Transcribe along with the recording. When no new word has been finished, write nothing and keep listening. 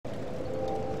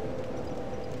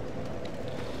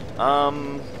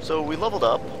So we leveled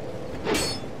up.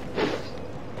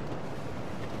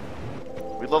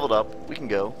 We leveled up. We can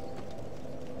go.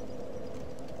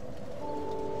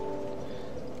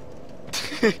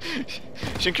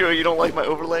 Shinkiro, you don't like my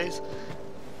overlays?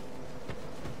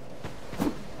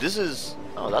 This is...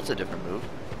 Oh, that's a different move.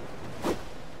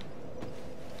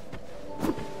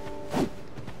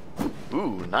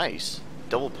 Ooh, nice.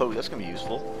 Double poke, that's gonna be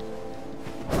useful.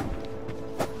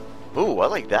 Ooh, I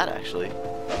like that actually.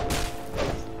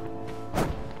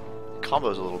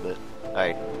 Combos a little bit.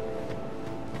 Alright.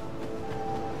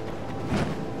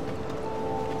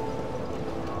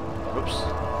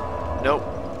 Whoops. Nope.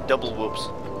 Double whoops.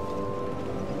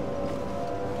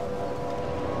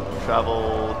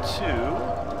 Travel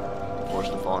to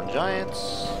Forest of Fallen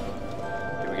Giants.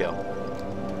 Here we go.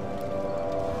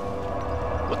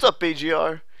 What's up,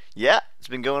 AGR? Yeah, it's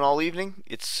been going all evening.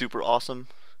 It's super awesome.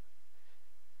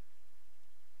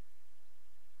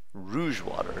 Rouge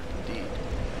water, indeed.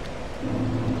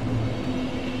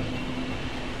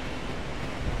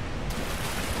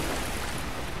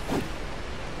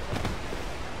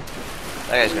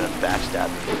 That guy's gonna backstab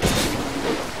me.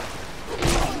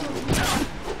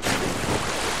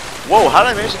 Whoa, how did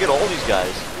I manage to get all these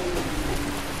guys?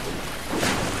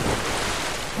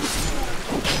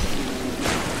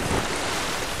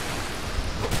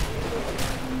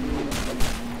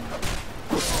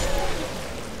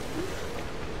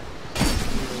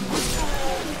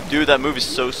 Dude, that move is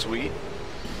so sweet.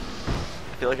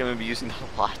 I feel like I'm gonna be using that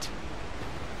a lot.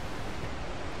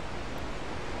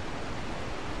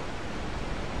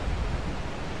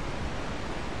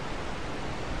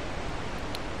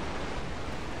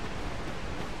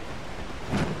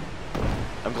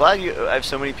 I'm glad I have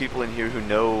so many people in here who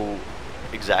know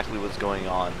exactly what's going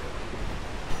on.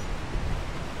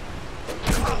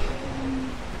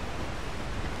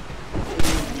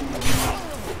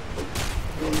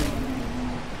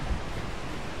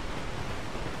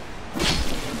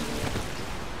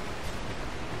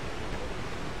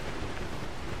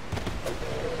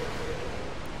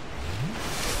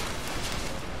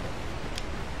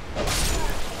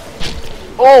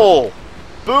 Oh!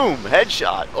 Boom!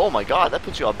 Headshot! Oh my god, that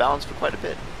puts you off balance for quite a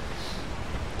bit.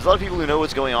 There's a lot of people who know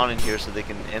what's going on in here so they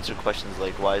can answer questions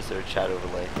like, why is there a chat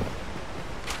overlay?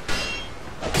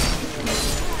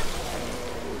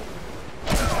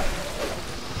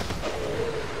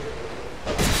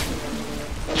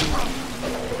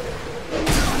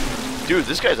 Dude,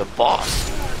 this guy's a boss.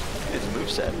 His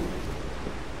moveset.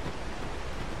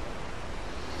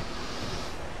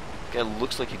 This guy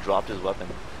looks like he dropped his weapon.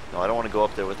 No, I don't want to go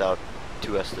up there without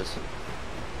 2S this.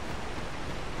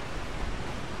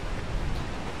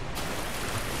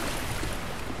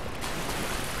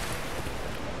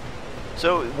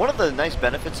 So one of the nice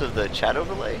benefits of the chat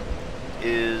overlay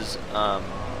is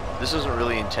this isn't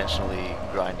really intentionally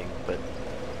grinding, but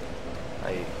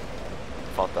I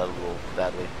fought that a little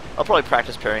badly. I'll probably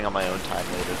practice parrying on my own time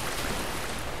later.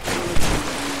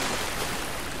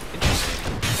 Interesting.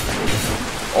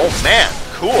 Oh man,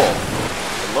 cool!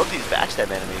 I love these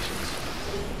backstab animations.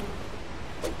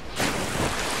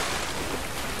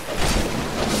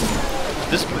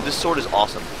 This sword is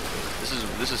awesome.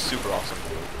 This is super awesome.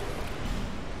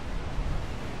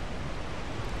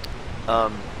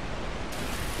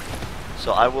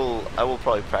 So I will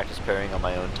probably practice parrying on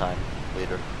my own time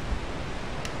later.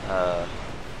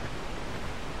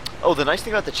 Oh, the nice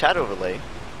thing about the chat overlay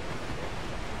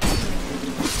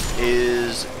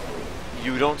is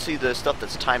you don't see the stuff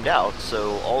that's timed out,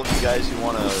 so all of you guys who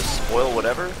want to spoil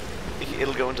whatever,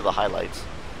 it'll go into the highlights.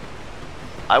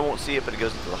 I won't see it, but it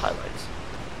goes into the highlights.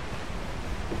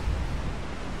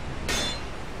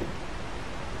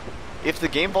 If the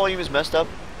game volume is messed up,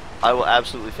 I will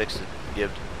absolutely fix it.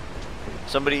 Gibbed.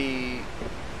 Somebody...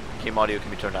 Game audio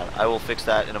can be turned on. I will fix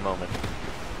that in a moment.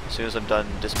 As soon as I'm done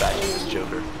dispatching this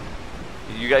Joker.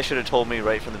 You guys should have told me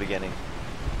right from the beginning.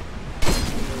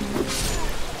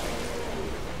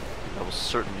 I will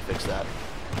certainly fix that.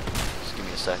 Just give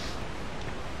me a sec.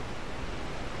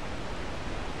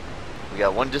 We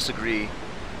got one disagree,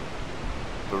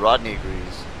 but Rodney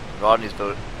agrees. Rodney's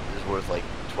vote is worth like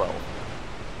 12.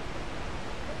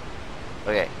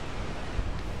 Okay.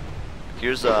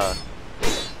 Here's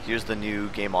the new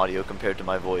game audio compared to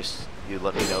my voice. You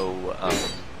let me know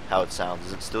how it sounds.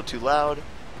 Is it still too loud?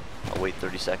 I'll wait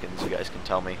 30 seconds. You guys can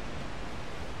tell me.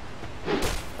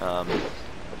 I'll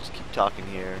just keep talking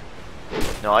here.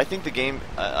 No, I think the game...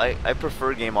 I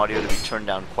prefer game audio to be turned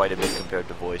down quite a bit compared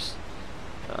to voice.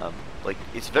 Like,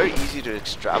 it's very easy to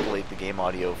extrapolate the game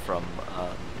audio from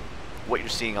what you're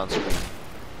seeing on screen.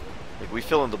 Like, we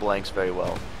fill in the blanks very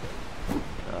well.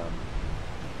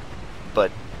 But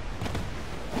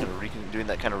doing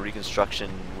that kind of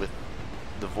reconstruction with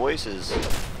the voice is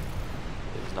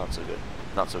not so good,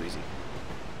 not so easy.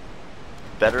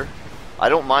 Better? I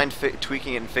don't mind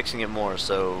tweaking it and fixing it more,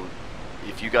 so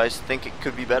if you guys think it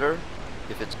could be better,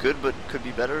 if it's good but could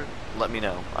be better, let me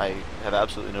know. I have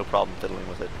absolutely no problem fiddling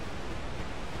with it.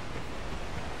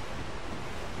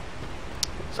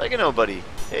 Psycho buddy,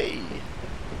 hey!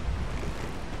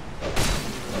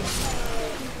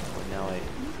 Well, now I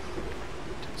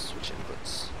did switch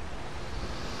inputs.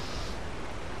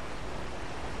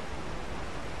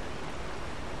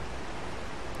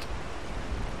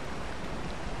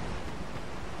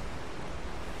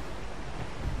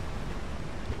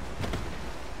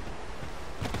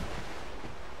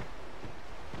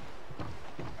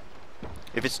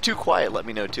 If it's too quiet, let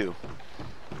me know too.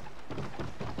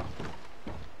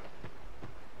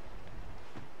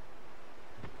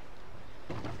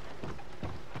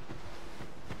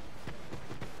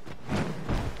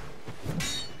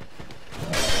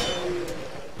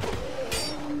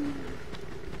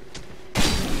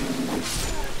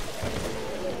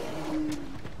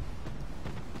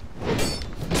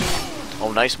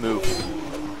 Oh, nice move.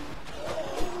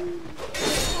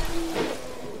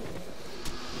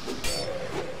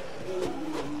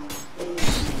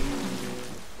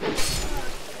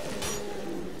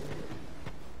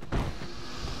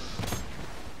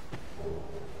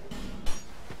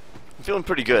 I'm feeling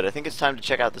pretty good. I think it's time to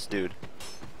check out this dude.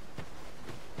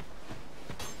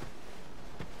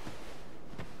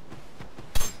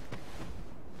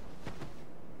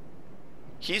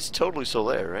 He's totally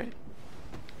Solaire, right?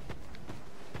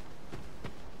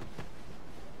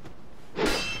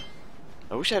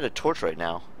 I wish I had a torch right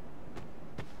now.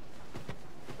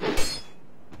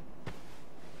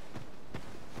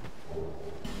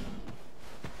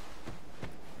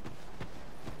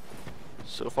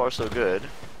 So far, so good.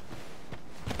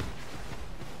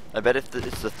 I bet if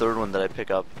it's the third one that I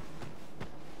pick up.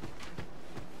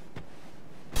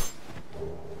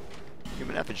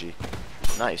 Human effigy.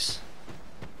 Nice.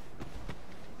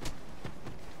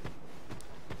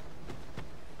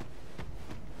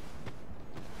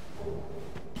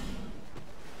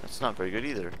 That's not very good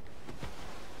either.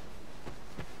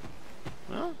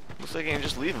 Well, looks like I can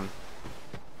just leave him.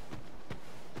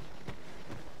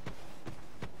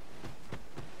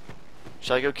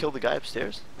 Shall I go kill the guy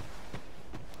upstairs?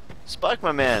 Spike,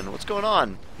 my man, what's going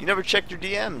on? You never checked your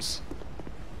DMs.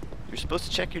 You're supposed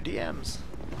to check your DMs.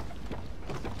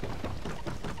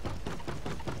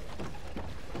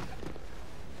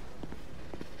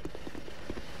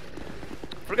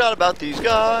 Forgot about these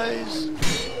guys.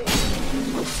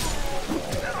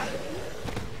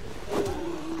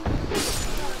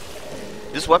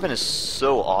 This weapon is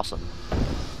so awesome.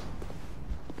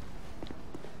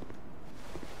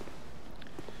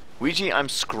 Ouija, I'm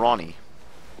scrawny.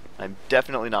 I'm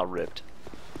definitely not ripped.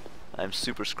 I'm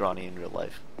super scrawny in real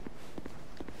life.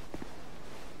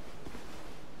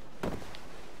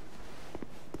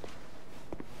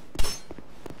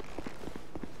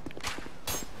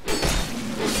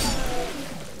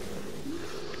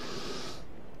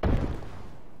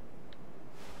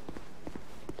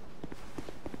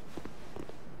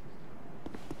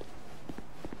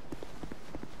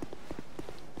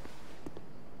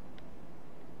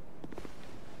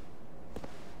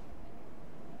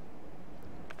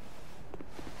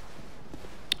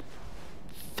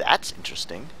 That's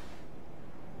interesting.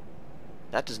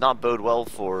 That does not bode well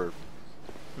for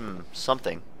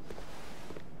something.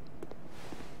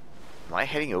 Am I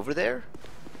heading over there?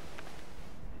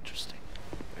 Interesting.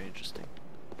 Very interesting.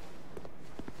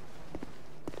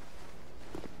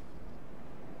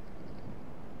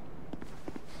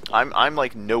 I'm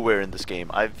like nowhere in this game.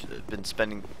 I've been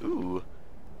spending how do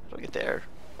I get there?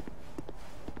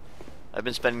 I've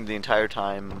been spending the entire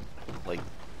time like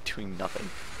doing nothing.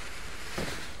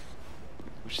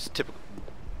 Which is typical.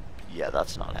 Yeah,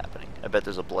 that's not happening. I bet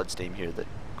there's a bloodstain here that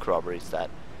corroborates that.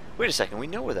 Wait a second, we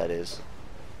know where that is.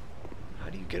 How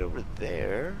do you get over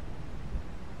there?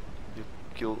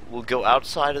 We'll go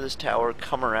outside of this tower,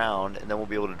 come around, and then we'll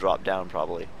be able to drop down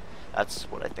probably. That's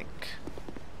what I think.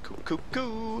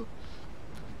 Cool.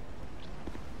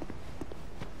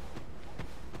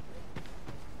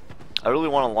 I really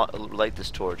want to light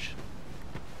this torch.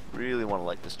 Really want to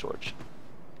light this torch.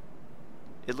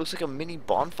 It looks like a mini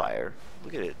bonfire.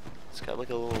 Look at it. It's got like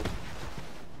a little...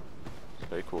 It's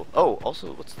very cool. Oh,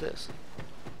 also, what's this?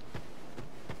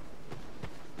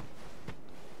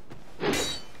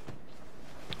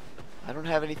 I don't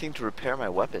have anything to repair my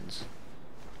weapons.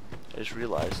 I just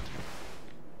realized.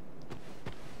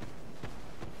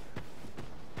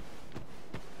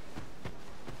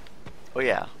 Oh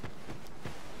yeah.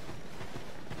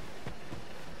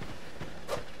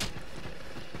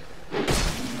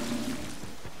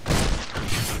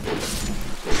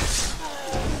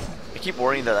 keep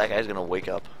worrying that that guy's gonna wake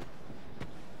up.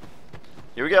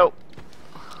 Here we go.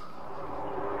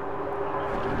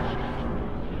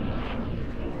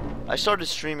 I started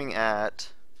streaming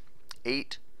at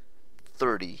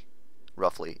 8:30,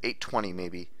 roughly 8:20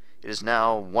 maybe. It is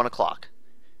now 1 o'clock.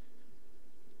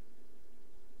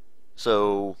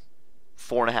 So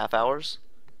 4.5 hours.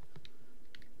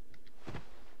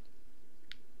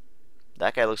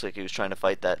 That guy looks like he was trying to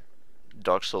fight that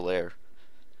Dark Solaire.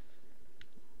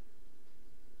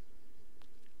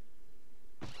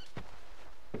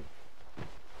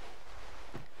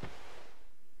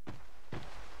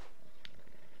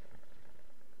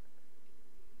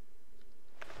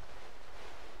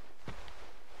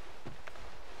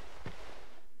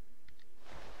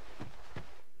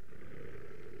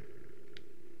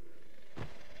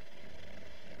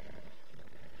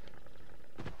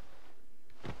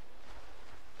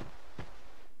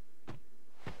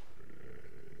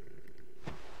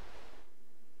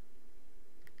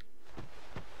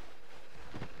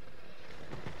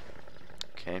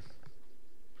 Okay.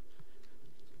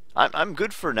 I'm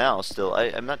good for now still.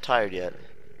 I'm not tired yet.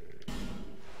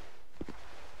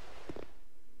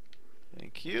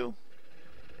 Thank you.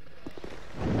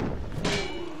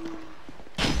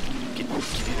 Give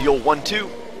you the old 1-2.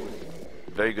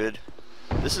 Very good.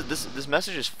 This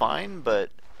message is fine, but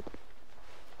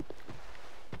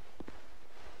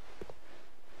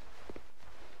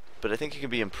I think it can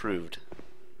be improved.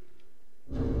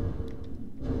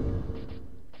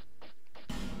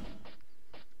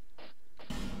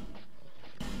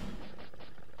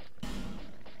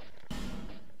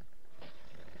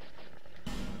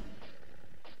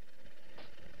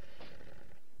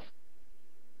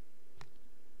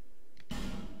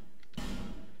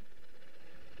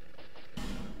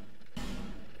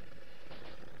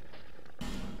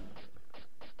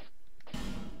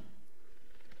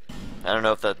 I don't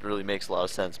know if that really makes a lot of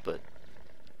sense, but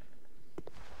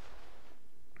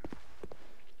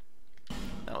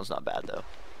that one's not bad though.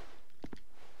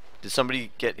 Did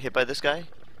somebody get hit by this guy?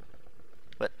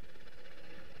 What?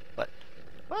 What?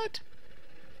 What?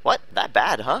 What? That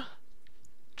bad, huh?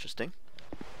 Interesting.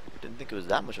 Didn't think it was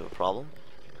that much of a problem.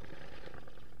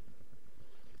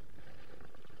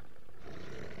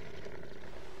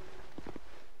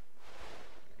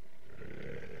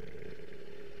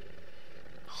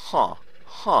 Huh.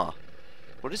 Huh.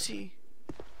 What is he?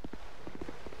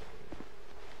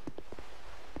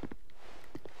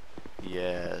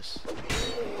 Yes.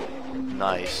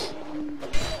 Nice.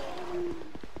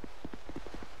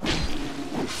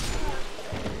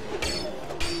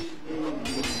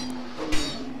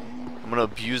 I'm gonna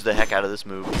abuse the heck out of this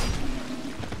move.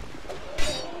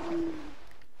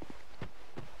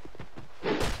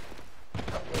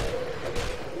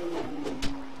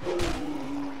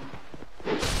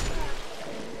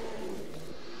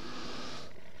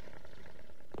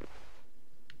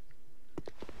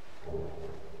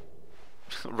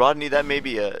 Rodney, that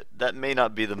may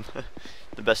not be the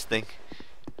the best thing.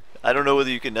 I don't know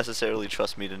whether you can necessarily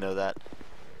trust me to know that.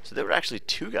 So there were actually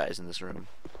 2 guys in this room.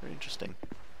 Very interesting.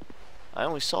 I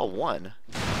only saw one.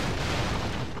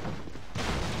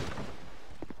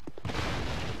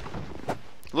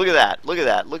 Look at that! Look at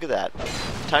that! Look at that!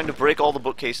 Time to break all the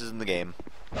bookcases in the game.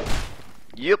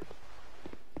 Yep.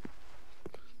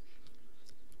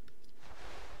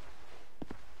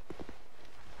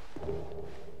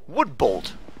 Wood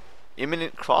bolt.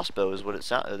 Imminent crossbow is what it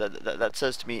sounds. That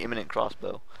says to me, imminent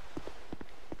crossbow.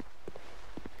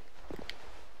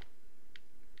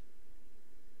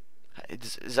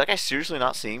 Is that guy seriously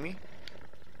not seeing me?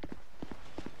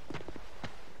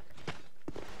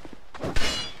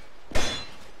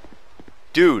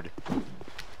 Dude.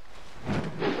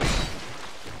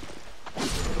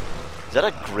 Is that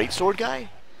a greatsword guy?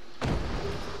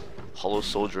 Hollow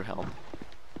soldier helm.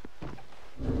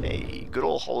 Hey, good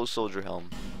old hollow soldier helm.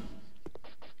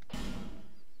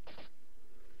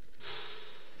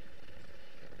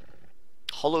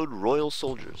 Hollowed royal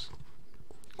soldiers.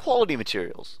 Quality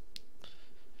materials.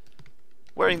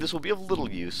 Wearing this will be of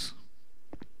little use.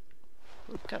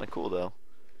 Kind of cool though.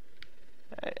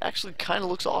 It actually kind of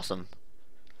looks awesome.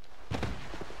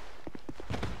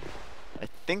 I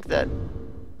think that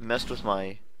messed with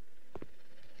my...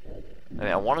 I mean,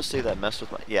 I want to say that messed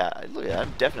with my... Yeah, look,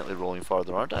 I'm definitely rolling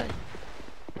farther, aren't I?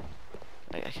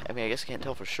 I mean, I guess I can't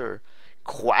tell for sure.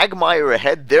 Quagmire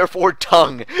head, therefore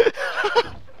tongue.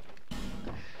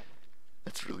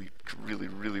 That's really, really,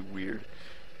 really weird.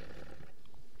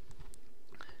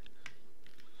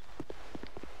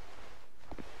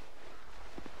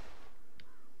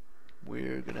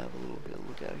 We're gonna have a little bit of a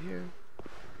look out here.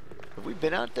 Have we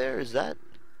been out there? Is that...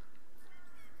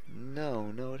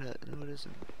 No, it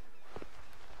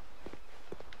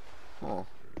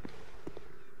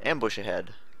Ambush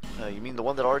ahead. You mean the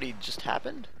one that already just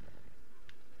happened?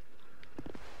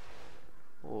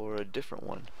 Or a different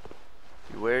one?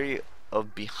 Be wary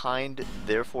of behind,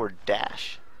 therefore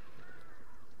dash.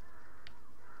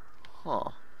 Huh.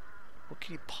 What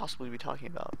could he possibly be talking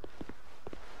about?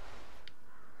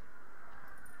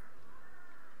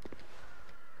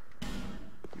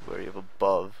 Be wary of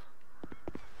above.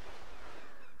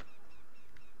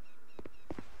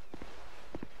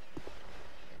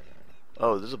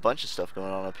 Oh, there's a bunch of stuff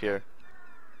going on up here.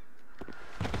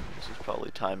 This is probably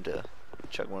time to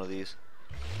check one of these.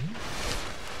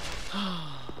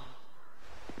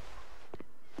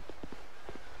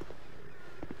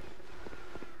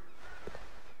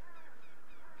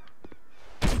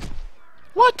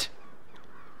 What?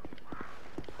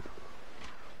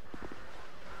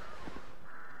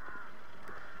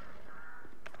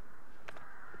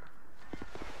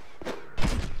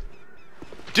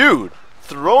 Dude,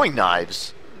 throwing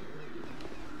knives.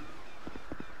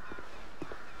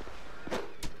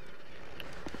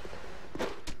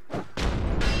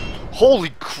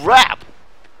 Holy crap!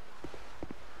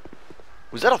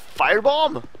 Was that a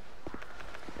firebomb?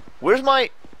 Where's my...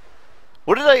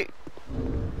 What did I...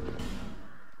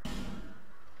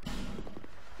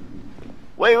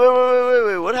 Wait,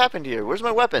 what happened here? Where's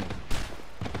my weapon?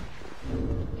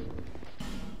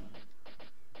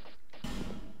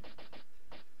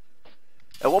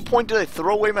 At what point did I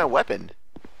throw away my weapon?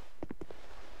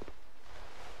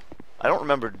 I don't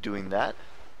remember doing that.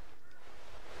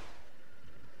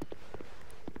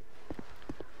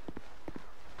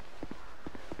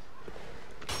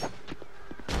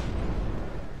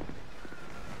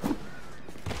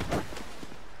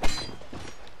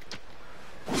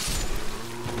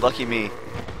 Lucky me.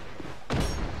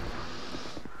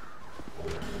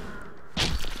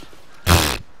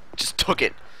 Just took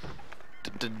it.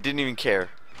 Didn't even care.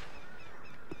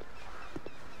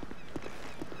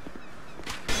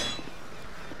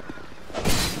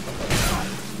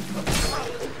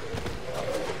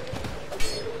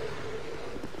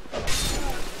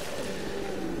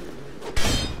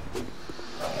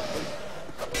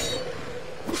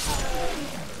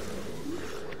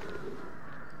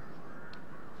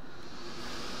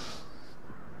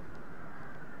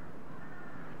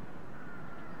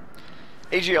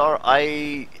 AGR,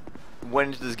 I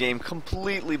went into this game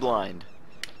completely blind.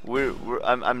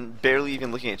 I'm barely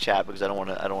even looking at chat because I don't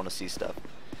want to see stuff.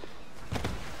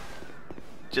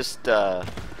 Just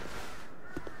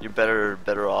you're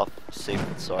better off safe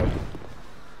than sorry.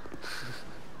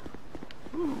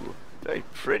 Ooh, very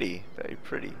pretty, very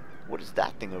pretty. What is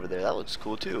that thing over there? That looks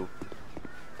cool too.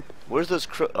 Where's those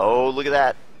oh, look at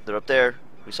that. They're up there.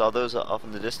 We saw those off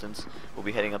in the distance. We'll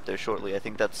be heading up there shortly. I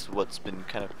think that's what's been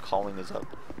kind of calling us up.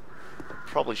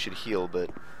 Probably should heal, but...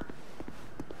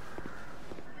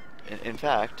 In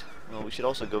fact, well, we should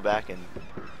also go back and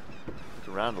look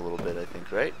around a little bit, I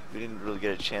think, right? We didn't really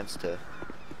get a chance to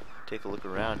take a look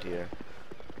around here.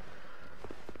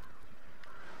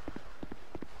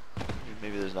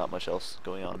 Maybe there's not much else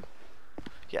going on.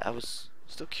 Yeah, I was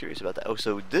still curious about that. Oh,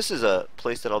 so this is a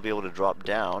place that I'll be able to drop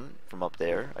down from up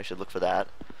there. I should look for that.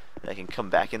 And I can come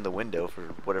back in the window for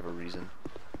whatever reason.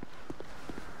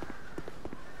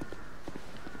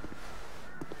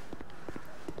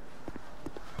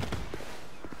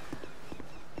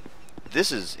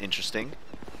 This is interesting.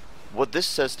 What this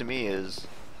says to me is...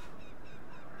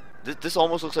 This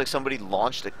almost looks like somebody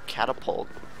launched a catapult.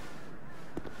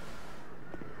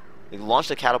 They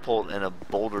launched a catapult and a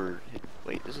boulder...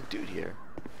 Wait, there's a dude here.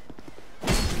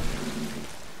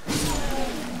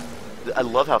 I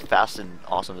love how fast and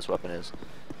awesome this weapon is.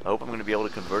 I hope I'm going to be able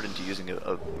to convert into using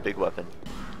a big weapon.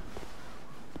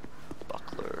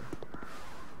 Buckler.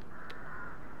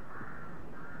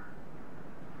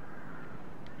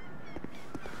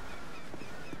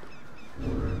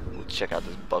 We'll check out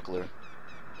this buckler.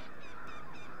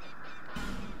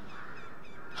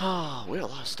 Ah, we have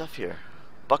a lot of stuff here.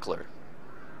 Buckler.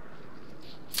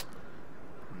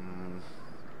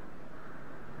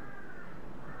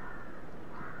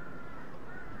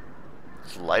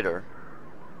 It's lighter.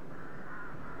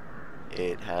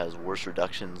 It has worse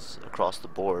reductions across the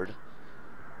board,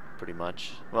 pretty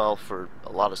much. Well, for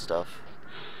a lot of stuff.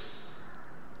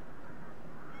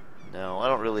 No, I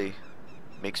don't really...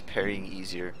 Makes parrying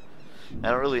easier.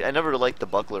 I never liked the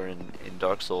buckler in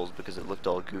Dark Souls because it looked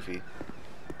all goofy.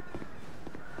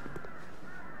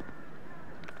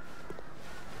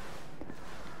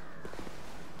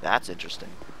 That's interesting.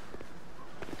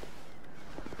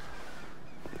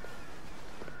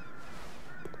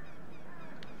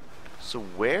 So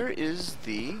where is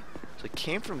the... So it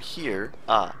came from here.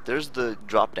 Ah, there's the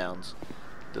drop downs.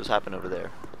 Those happen over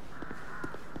there.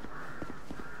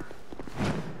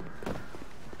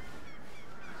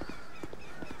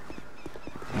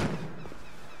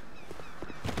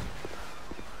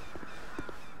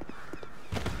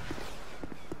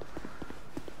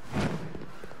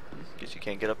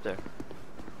 can't get up there.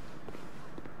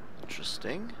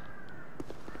 Interesting.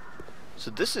 So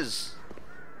this is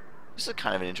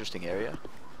kind of an interesting area.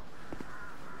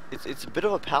 It's a bit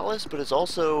of a palace, but it's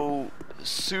also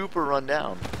super run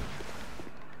down.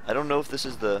 I don't know if this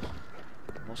is the...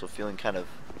 I'm also feeling kind of...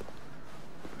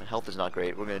 My health is not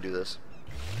great. We're gonna do this.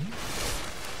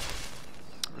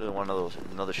 I really want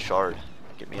another shard.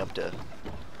 Get me up to...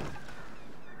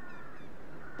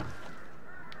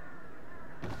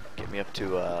 Get me up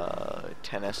to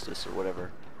 10 Estus or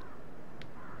whatever.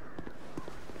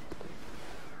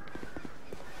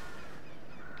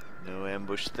 No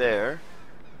ambush there.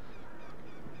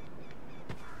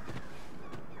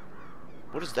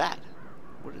 What is that?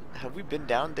 Have we been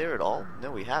down there at all?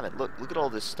 No, we haven't. Look at all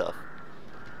this stuff.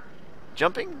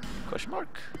 Jumping? Question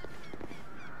mark.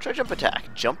 Try jump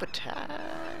attack. Jump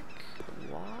attack?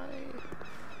 Why?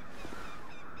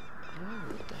 Oh,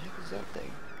 what the heck is that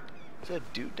thing? Is that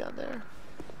a dude down there?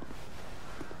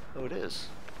 Oh, it is.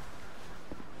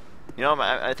 You know,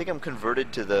 I think I'm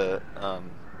converted to the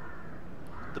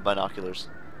binoculars.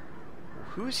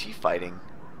 Who is he fighting?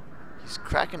 He's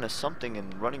cracking a something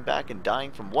and running back and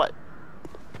dying from what?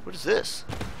 What is this?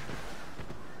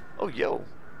 Oh, yo.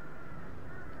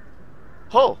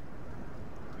 Oh!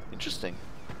 Interesting.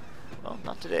 Well,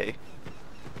 not today.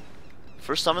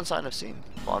 First summon sign I've seen.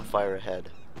 Bonfire ahead.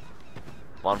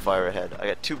 Bonfire ahead. I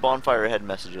got 2 bonfire ahead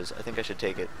messages. I think I should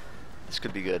take it. This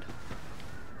could be good.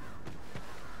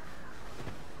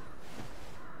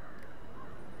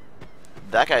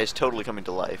 That guy is totally coming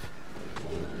to life.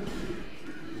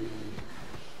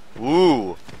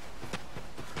 Ooh.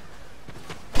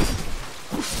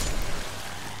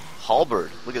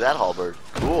 Halberd. Look at that halberd.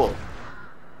 Cool.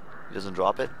 He doesn't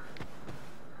drop it.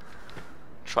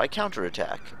 Try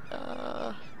counterattack.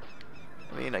 I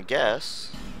mean, I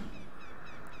guess.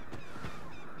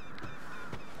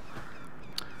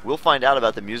 We'll find out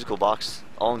about the musical box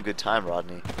all in good time,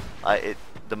 Rodney.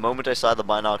 The moment I saw the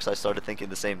binocs, I started thinking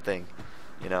the same thing.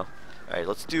 You know? Alright,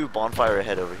 let's do bonfire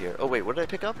ahead over here. Oh wait, what did I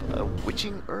pick up? A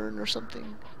witching urn or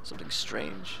something? Something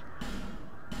strange.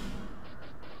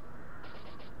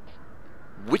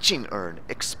 Witching urn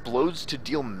explodes to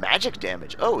deal magic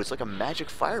damage. Oh, it's like a magic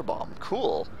firebomb.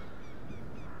 Cool.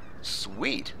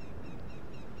 Sweet.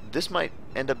 This might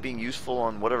end up being useful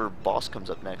on whatever boss comes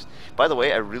up next. By the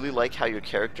way, I really like how your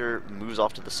character moves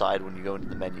off to the side when you go into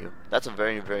the menu. That's a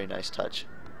very, very nice touch.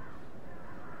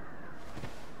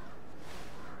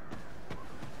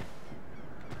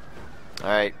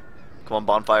 Alright, come on,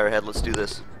 bonfire ahead, let's do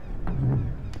this.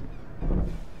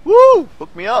 Woo!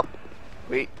 Hook me up!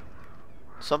 Wait,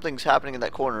 something's happening in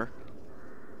that corner.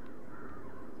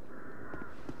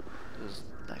 This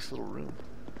a nice little room.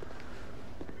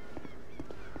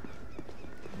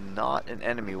 Not an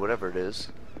enemy, whatever it is.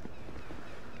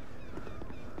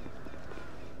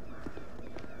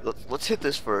 Let's hit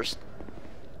this first.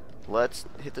 Let's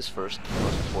hit this first,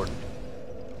 most important.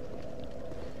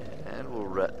 And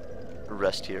we'll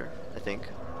rest here, I think.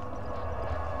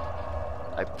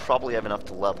 I probably have enough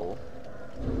to level,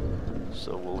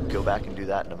 so we'll go back and do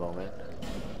that in a moment.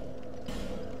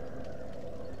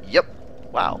 Yep.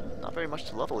 Wow, not very much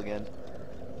to level again.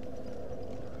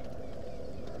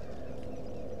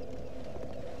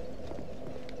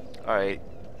 Alright.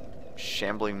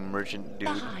 Shambling merchant dude.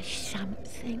 Buy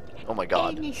something. Oh my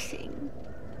god. Anything.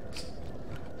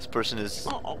 This person is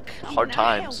Come hard on,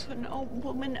 times. help an old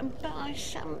woman and buy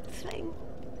something.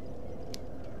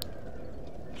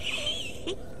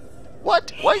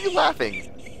 What? Why are you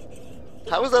laughing?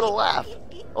 How is that a laugh?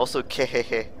 Also,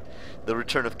 kehehe. The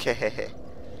return of kehehe.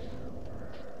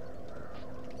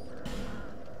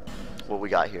 What we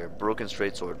got here? Broken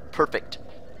straight sword. Perfect.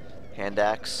 Hand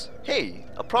axe. Hey,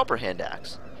 a proper hand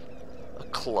axe. A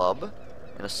club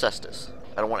and a cestus.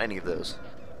 I don't want any of those.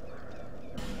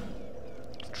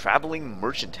 Traveling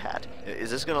merchant hat. Is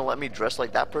this gonna let me dress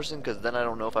like that person? Because then I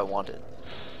don't know if I want it.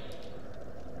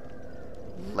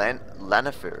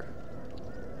 Lanifer.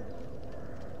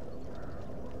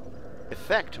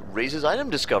 Effect. Raises item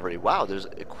discovery. Wow, there's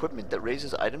equipment that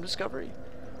raises item discovery?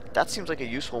 That seems like a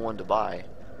useful one to buy.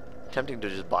 Tempting to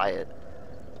just buy it.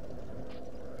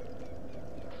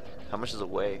 How much does it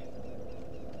weigh?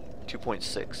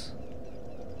 2.6.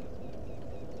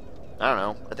 I don't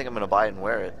know. I think I'm gonna buy it and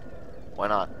wear it. Why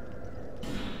not?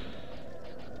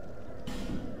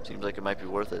 Seems like it might be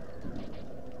worth it.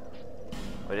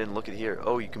 I didn't look at here.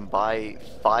 Oh, you can buy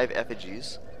 5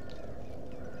 effigies.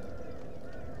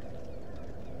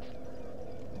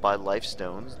 Buy life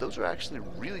stones. Those are actually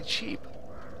really cheap.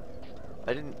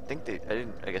 I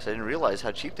guess I didn't realize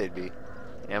how cheap they'd be.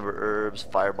 Amber herbs,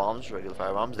 fire bombs, regular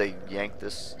fire bombs. They yanked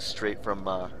this straight from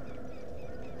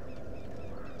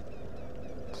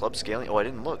Club scaling? Oh, I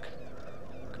didn't look.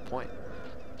 Good point.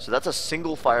 So that's a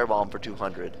single firebomb for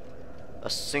 200. A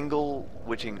single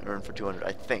witching urn for 200,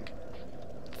 I think.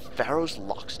 Pharaoh's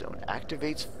Lockstone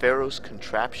activates Pharaoh's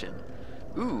contraption.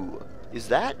 Ooh, is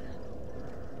that?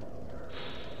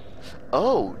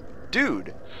 Oh,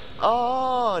 dude.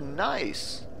 Oh,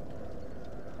 nice.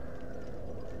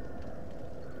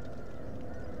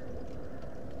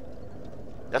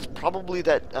 That's probably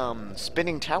that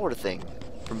spinning tower thing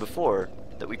from before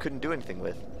that we couldn't do anything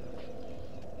with.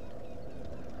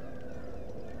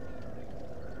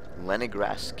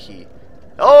 Leningrass key.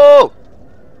 Oh!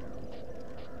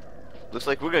 Looks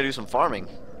like we're gonna do some farming.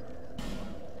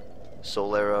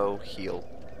 Soul arrow, heal.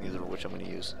 Neither of which I'm gonna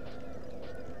use.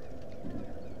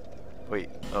 Wait.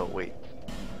 Oh, wait.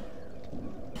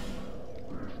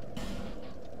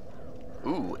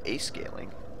 Ooh,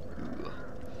 A-scaling. Ooh.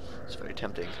 It's very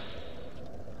tempting.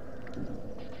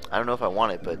 I don't know if I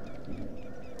want it, but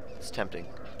it's tempting.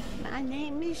 My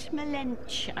name is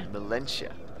Melentia.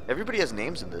 Melentia. Everybody has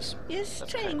names in this. You're a That's kinda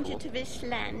stranger cool. to this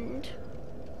land.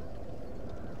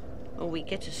 Well, we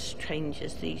get as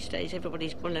strangers these days.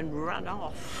 Everybody's gone and run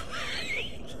off.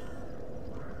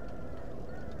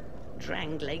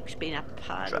 Drang Lake's been a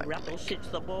pile Drang of rubble Lake. since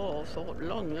the war fought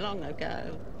long, long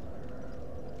ago.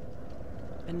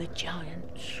 When the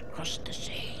giants crossed the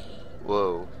sea.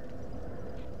 Whoa.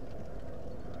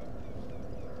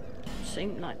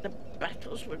 Seemed like the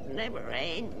battles would never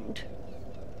end.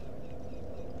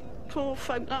 Poor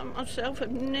folk like myself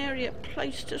have nary a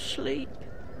place to sleep.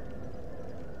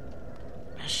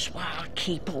 That's why I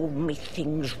keep all me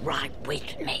things right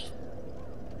with me.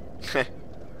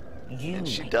 You And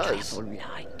she may does. travel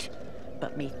light,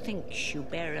 but methinks you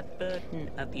bear a burden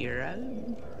of your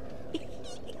own.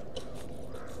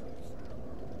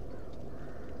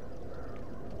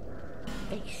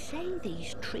 They say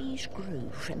these trees grew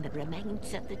from the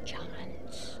remains of the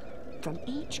giants. From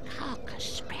each carcass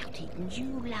sprouted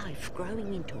new life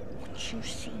growing into what you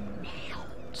see now.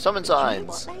 Summon Do you know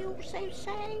signs. what they also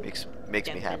say? Makes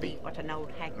Don't me happy. believe what an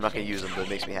old hag I'm not gonna says. use them, but it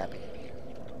makes me happy.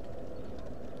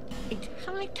 It's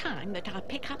high time that I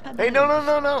pick up a Hey, no, move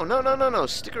no, no, no, no, no, no, no.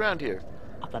 Stick around here.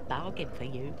 of a bargain for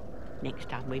you next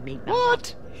time we meet.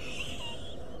 What?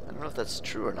 I don't know if that's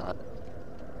true or not.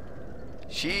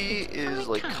 She is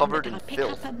like covered in Pick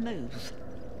filth. up a move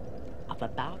of a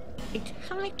bargain. It's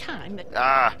high time that.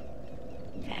 Ah!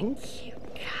 Thank you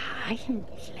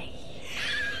kindly.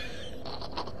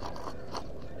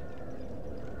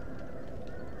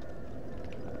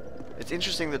 It's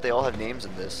interesting that they all have names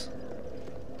in this.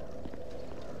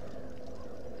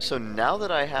 So now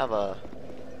that I have a...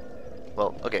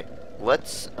 Well, okay.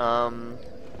 Let's, well,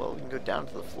 we can go down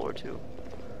to the floor, too.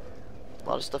 A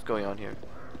lot of stuff going on here.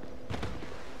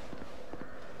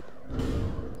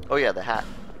 Oh, yeah, the hat.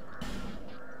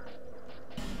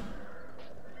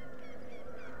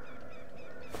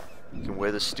 You can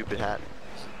wear this stupid hat.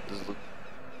 Does it look...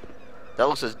 That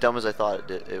looks as dumb as I thought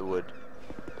it would.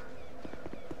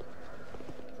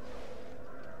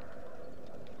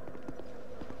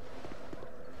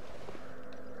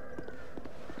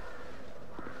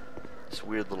 This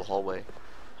weird little hallway.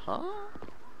 Huh?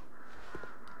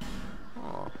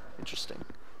 Oh, interesting.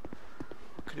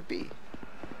 What could it be?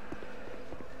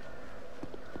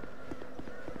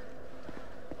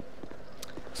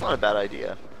 It's not a bad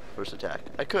idea. First attack.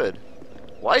 I could.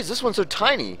 Why is this one so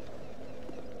tiny?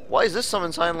 Why is this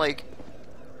summon sign like...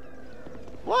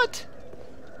 What?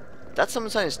 That summon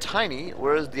sign is tiny,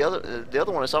 whereas the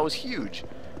other one I saw was huge.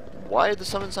 Why are the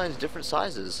summon signs different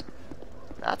sizes?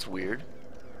 That's weird.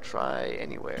 Try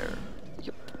anywhere.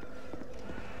 Yep.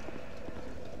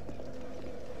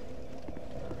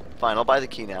 Fine, I'll buy the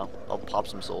key now. I'll pop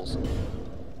some souls.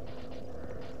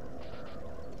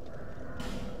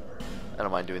 I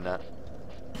don't mind doing that.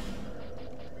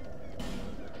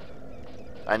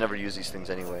 I never use these things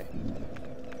anyway.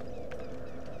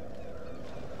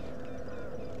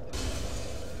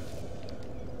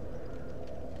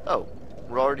 Oh,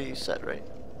 we're already set, right?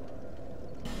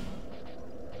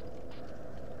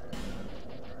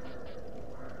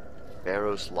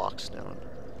 Pharaoh's Lockstone.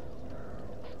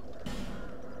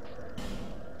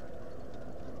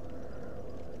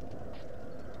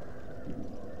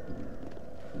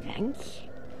 Thanks.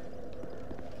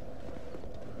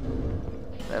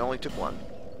 That only took one.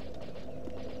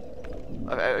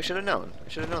 I should have known. I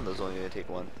should have known that was only going to take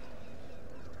one.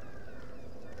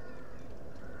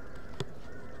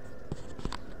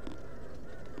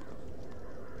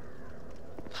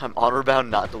 I'm honor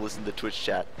bound not to listen to Twitch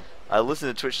chat. I listen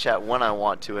to Twitch chat when I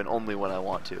want to and only when I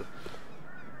want to.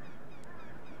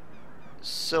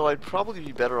 So I'd probably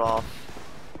be better off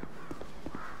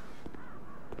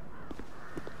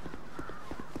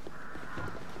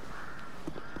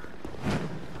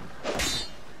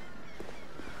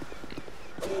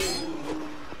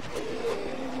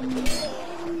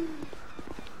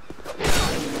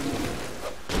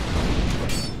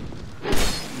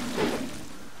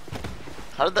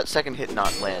How did that second hit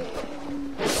not land?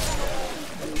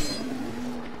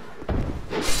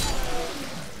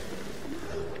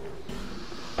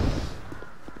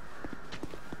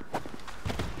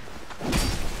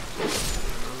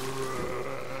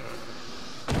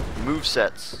 Move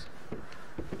sets.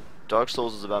 Dark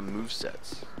Souls is about move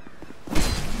sets.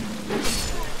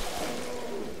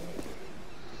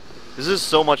 This is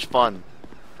so much fun.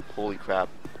 Holy crap.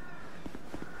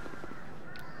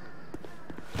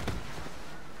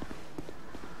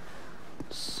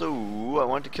 So, I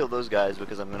want to kill those guys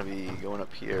because I'm going to be going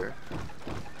up here.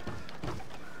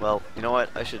 Well, you know what?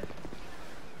 I should...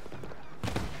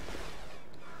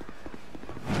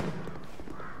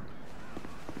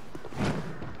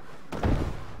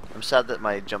 I'm sad that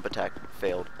my jump attack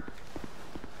failed.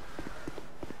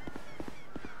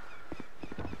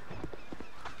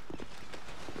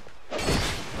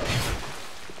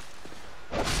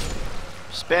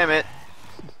 Spam it!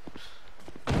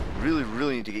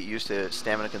 Really need to get used to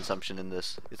stamina consumption in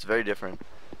this. It's very different.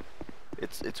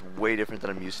 It's way different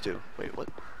than I'm used to. Wait, what?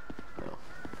 No.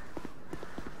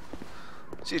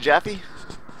 See you, Jaffe.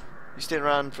 You stayed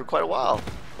around for quite a while.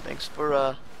 Thanks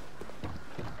for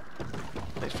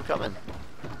coming.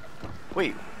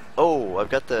 Wait. Oh, I've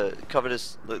got the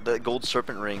covetous, the gold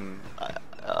serpent ring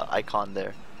icon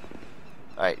there.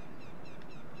 All right.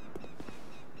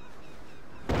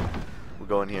 We'll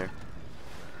go in here.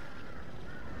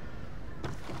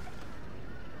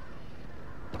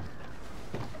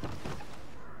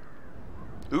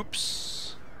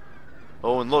 Oops.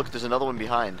 Oh, and look, there's another one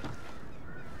behind.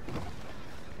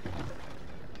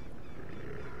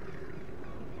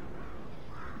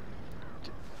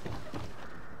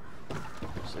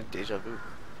 It's like deja vu.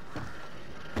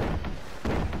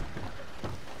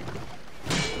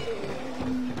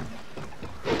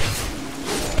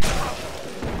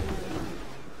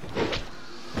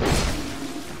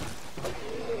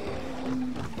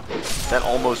 That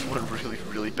almost went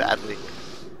really badly.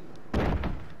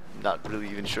 Not really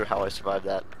even sure how I survived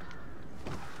that.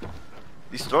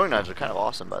 These throwing knives are kind of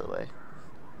awesome, by the way.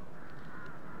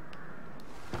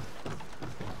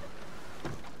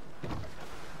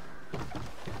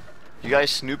 You guys,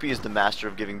 Snoopy is the master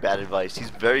of giving bad advice. He's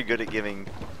very good at giving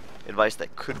advice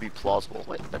that could be plausible.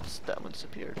 Wait, that one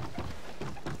disappeared.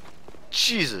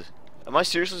 Jesus! Am I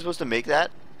seriously supposed to make that?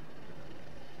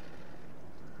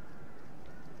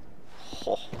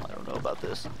 Oh, I don't know about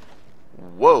this.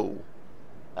 Whoa!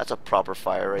 That's a proper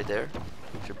fire right there.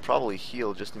 Should probably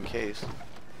heal just in case.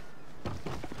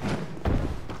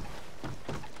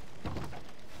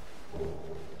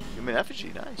 Human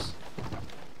effigy, nice.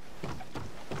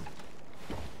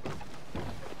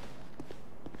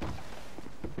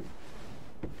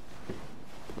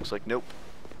 Looks like nope.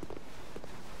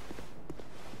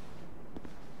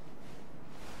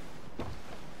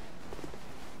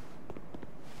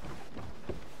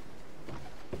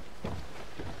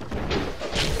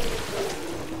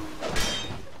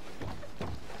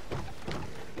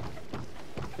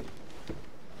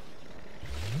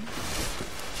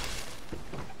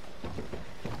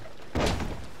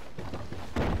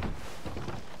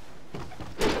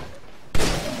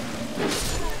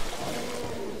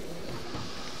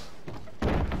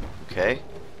 Okay.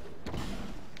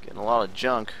 Getting a lot of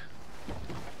junk.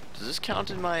 Does this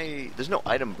count in my... There's no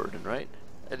item burden, right?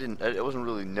 I wasn't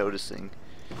really noticing.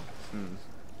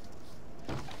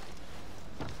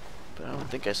 But I don't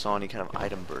think I saw any kind of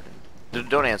item burden.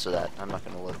 Don't answer that. I'm not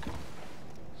gonna look.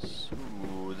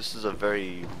 So, this is a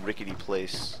very rickety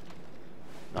place.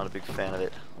 Not a big fan of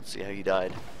it. Let's see how he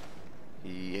died.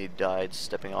 He died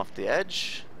stepping off the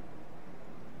edge.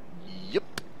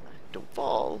 Yep. Don't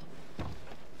fall.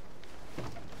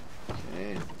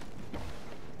 Okay.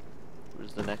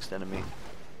 Where's the next enemy?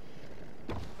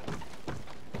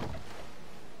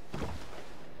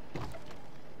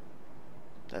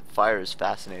 That fire is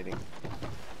fascinating.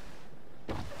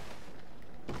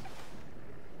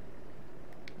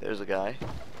 There's a guy.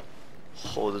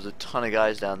 Oh, there's a ton of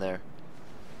guys down there.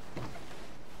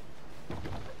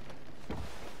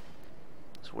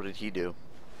 So what did he do?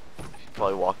 He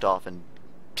probably walked off and...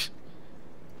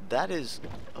 That is...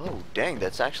 Oh, dang,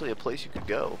 that's actually a place you could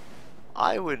go.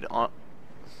 I would... I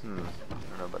don't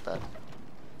know about that.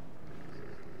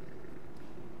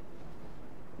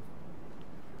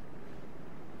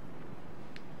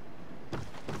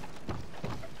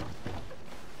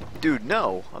 Dude,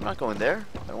 no. I'm not going there.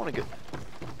 I don't want to go...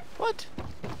 What?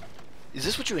 Is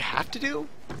this what you have to do?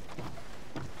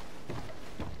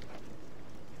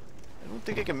 I don't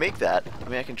think I can make that. I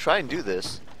mean, I can try and do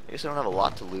this. I guess I don't have a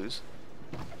lot to lose.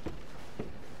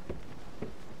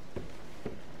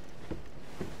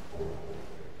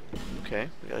 Okay,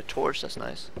 we got a torch, that's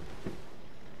nice.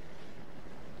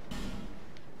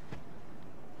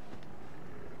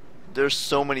 There's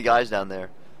so many guys down there.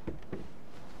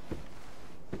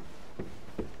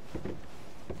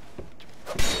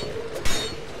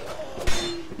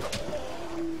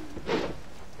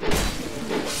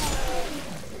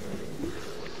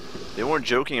 They weren't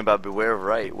joking about beware of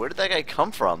right. Where did that guy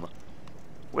come from?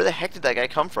 Where the heck did that guy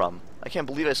come from? I can't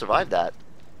believe I survived that.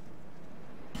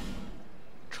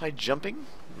 Try jumping?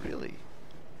 Really?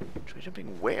 Try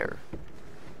jumping where?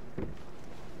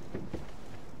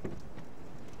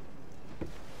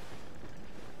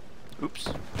 Oops.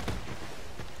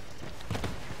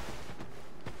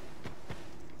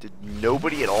 Did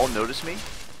nobody at all notice me?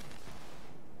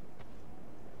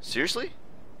 Seriously?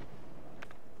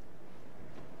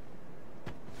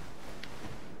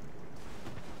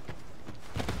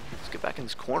 Let's get back in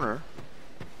this corner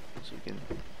so we can...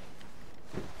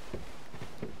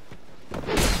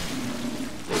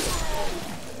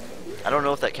 I don't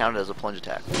know if that counted as a plunge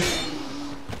attack.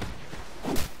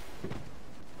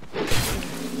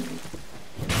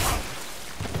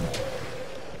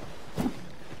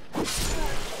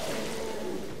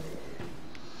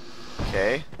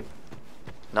 Okay.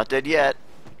 Not dead yet.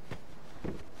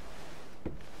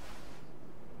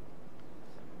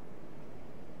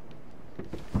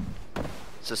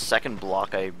 It's the second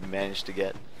block I managed to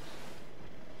get.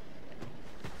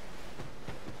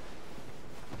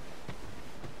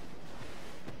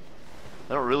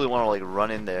 I don't really want to like run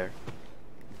in there.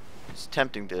 It's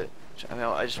tempting to... I mean,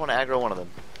 I just want to aggro one of them.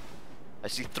 I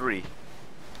see three.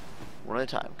 One at a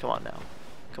time. Come on now.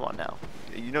 Come on now.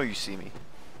 You know you see me.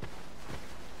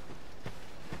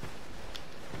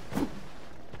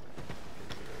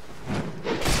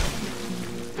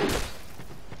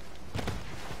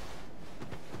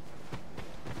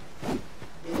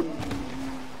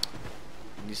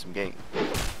 Need some getting...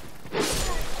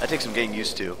 That takes some getting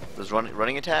used to. Those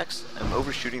running attacks, I'm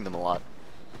overshooting them a lot.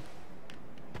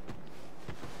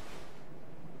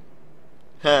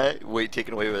 Weight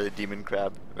taken away by the demon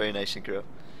crab. Very nice synchro.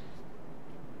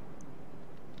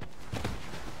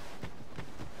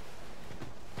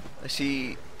 I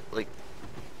see, like,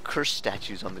 cursed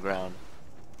statues on the ground.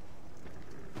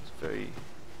 It's very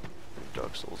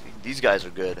Dark Souls-y. These guys are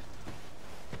good.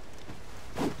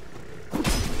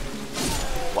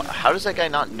 How does that guy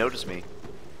not notice me?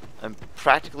 I'm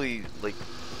practically, like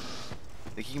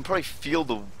he can probably feel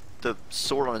the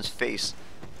sword on his face.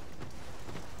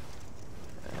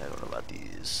 I don't know about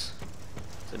these.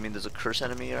 Does that mean there's a curse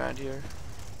enemy around here?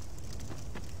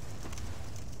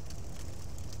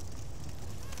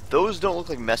 Those don't look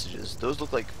like messages. Those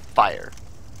look like fire.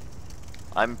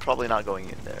 I'm probably not going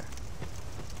in there.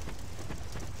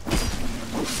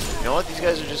 You know what? These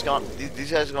guys are just gone.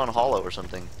 These guys are gone hollow or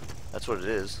something. That's what it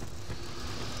is.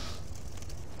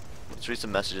 Let's read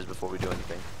some messages before we do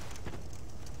anything.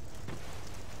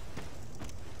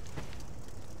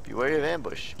 Be wary of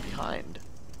ambush. Behind.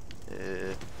 I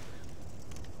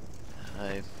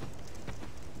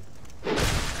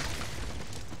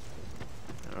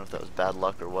don't know if that was bad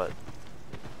luck or what.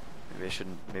 Maybe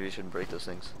I shouldn't break those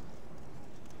things.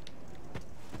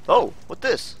 Oh, what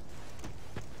this?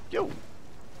 Yo.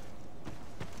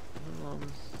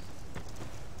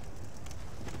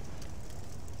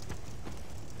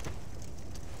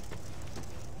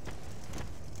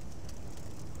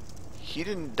 He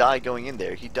didn't die going in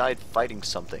there. He died fighting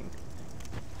something.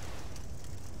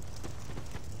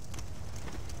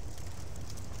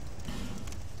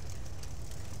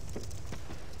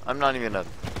 I'm not even gonna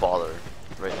bother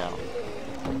right now.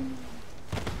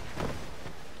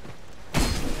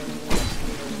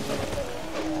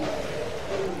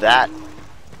 That.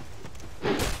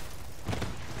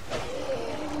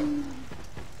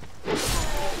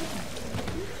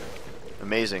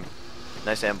 Amazing.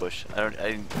 Nice ambush.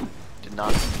 I did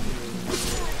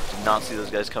not see those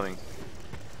guys coming.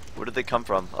 Where did they come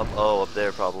from? Up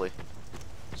there probably.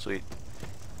 Sweet.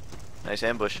 Nice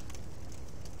ambush.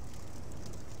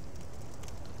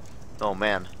 Oh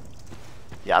man.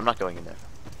 Yeah, I'm not going in there.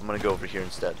 I'm gonna go over here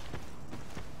instead.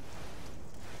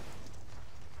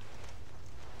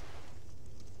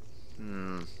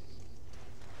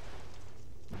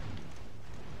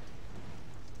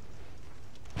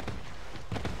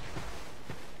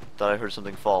 Thought I heard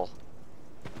something fall.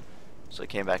 So I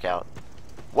came back out.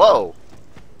 Whoa!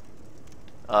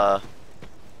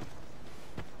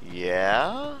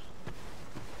 Yeah?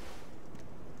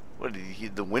 What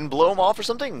did the wind blow him off or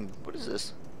something? What is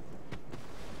this?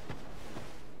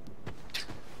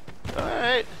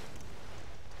 Alright.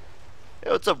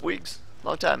 Hey, what's up, Weeks?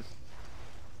 Long time.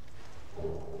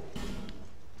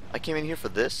 I came in here for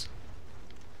this?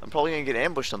 I'm probably gonna get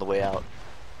ambushed on the way out.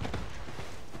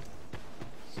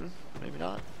 Maybe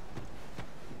not.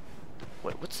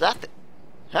 What's that thing?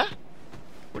 Huh?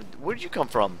 Where'd you come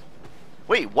from?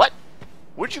 Wait, what?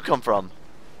 Where'd you come from?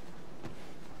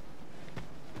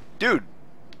 Dude!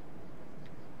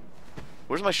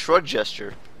 Where's my shrug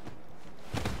gesture?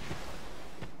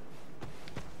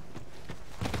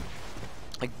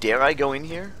 Like, dare I go in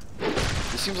here?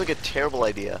 This seems like a terrible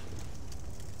idea.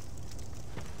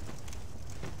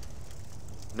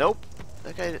 Nope.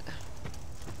 That guy...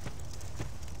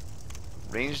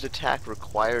 Ranged attack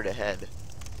required ahead.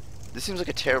 This seems like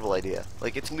a terrible idea.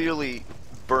 Like, it's literally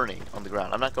burning on the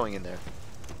ground. I'm not going in there.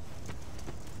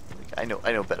 Like, I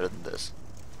know better than this.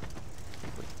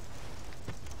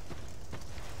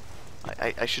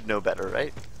 I should know better,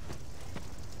 right?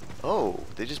 Oh,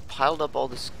 they just piled up all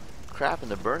this crap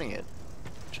and they're burning it.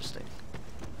 Interesting.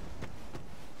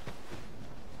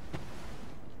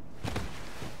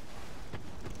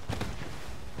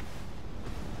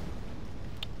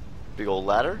 Big old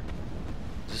ladder.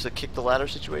 Is this a kick the ladder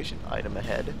situation? Item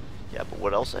ahead. Yeah, but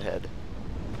what else ahead?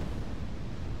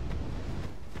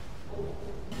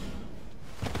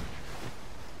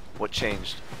 What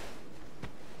changed?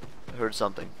 I heard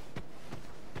something.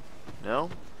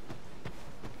 No?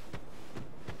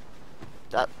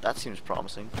 That seems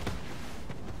promising.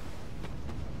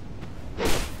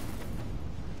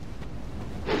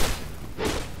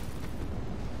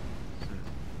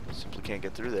 Simply can't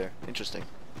get through there. Interesting.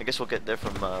 I guess we'll get there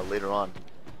from later on.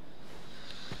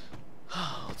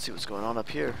 Let's see what's going on up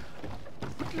here.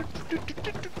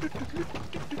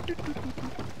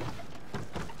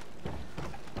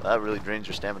 That really drains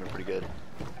your stamina pretty good.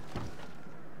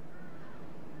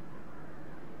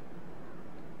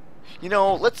 You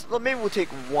know, maybe we'll take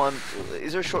one.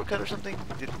 Is there a shortcut or something?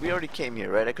 We already came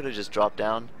here, right? I could have just dropped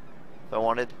down if I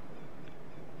wanted.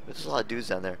 But there's a lot of dudes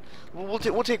down there. We'll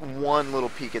take one little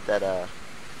peek at that.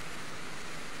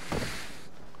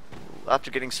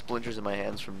 After getting splinters in my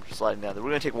hands from sliding down there,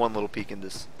 we're gonna take one little peek in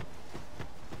this.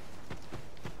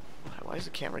 Why does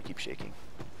the camera keep shaking?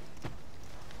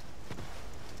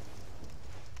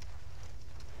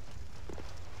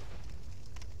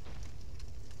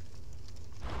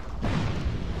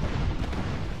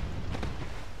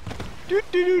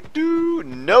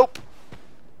 Nope.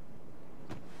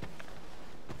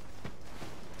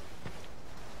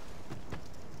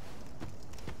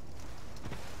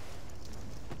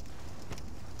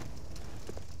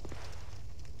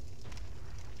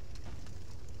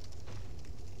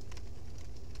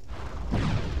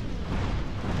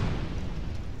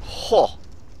 Huh.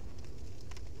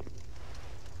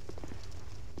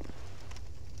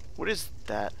 What is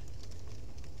that?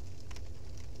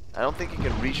 I don't think it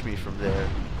can reach me from there.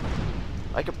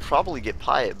 I could probably get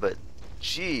by it, but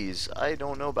jeez, I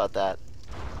don't know about that.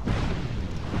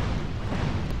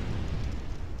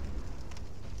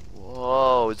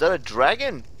 Whoa, is that a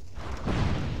dragon?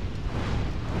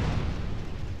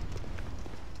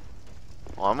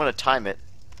 Oh, I'm gonna time it.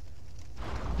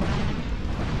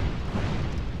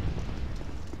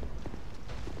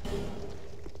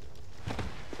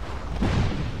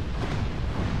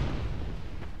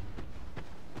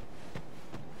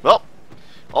 Well,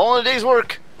 all in a day's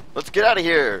work. Let's get out of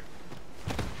here.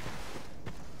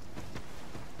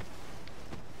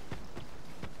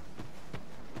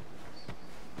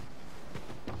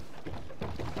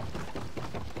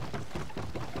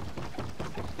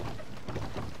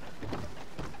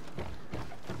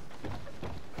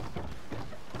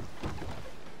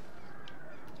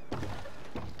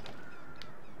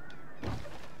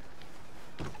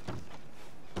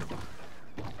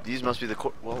 These must be the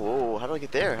whoa, whoa, how do I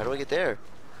get there? How do I get there?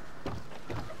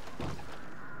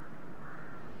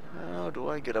 How do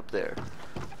I get up there?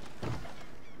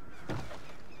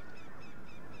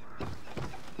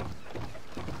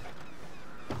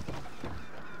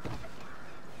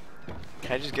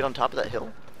 Can I just get on top of that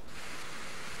hill?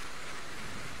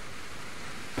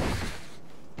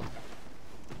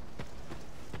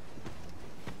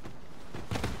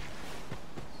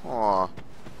 Aw.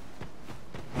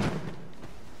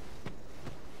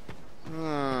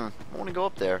 I want to go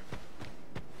up there.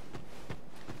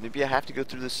 Maybe I have to go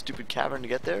through this stupid cavern to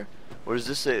get there? Or is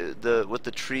this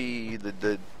the tree,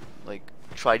 like,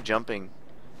 try jumping?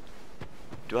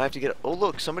 Do I have to get, oh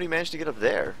look, somebody managed to get up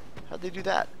there. How'd they do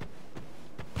that?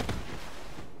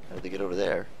 How did they get over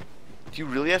there? Do you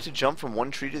really have to jump from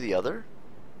one tree to the other?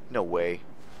 No way.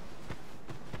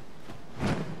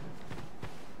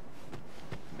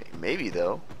 Maybe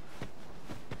though.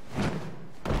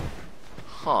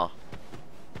 Huh.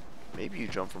 Maybe you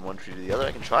jump from one tree to the other.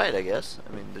 I can try it, I guess.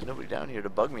 I mean, there's nobody down here to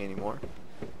bug me anymore.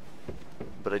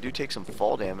 But but I do take some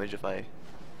fall damage if I...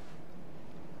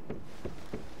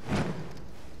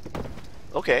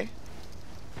 Okay.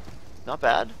 Not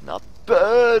bad. Not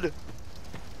bad!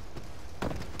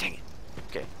 Dang it.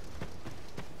 Okay.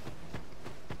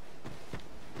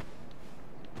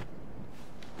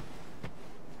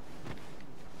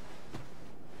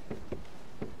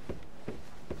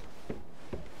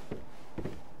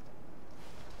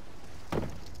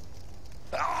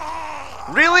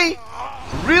 Really?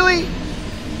 Really?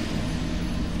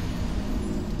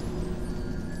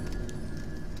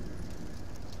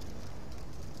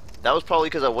 That was probably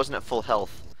because I wasn't at full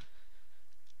health.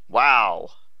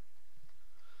 Wow.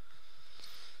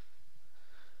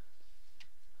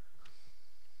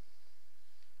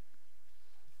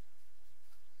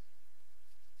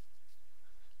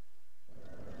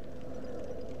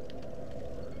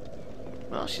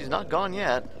 Well, she's not gone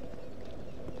yet.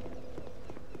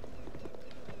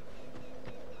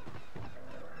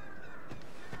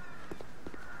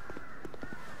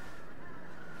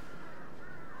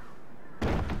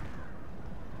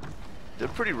 They're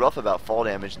pretty rough about fall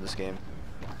damage in this game.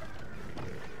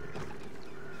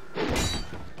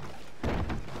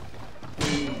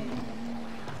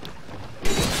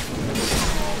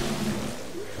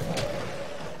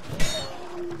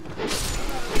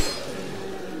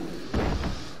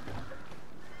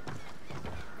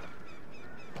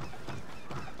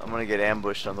 I'm gonna get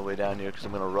ambushed on the way down here because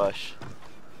I'm gonna rush.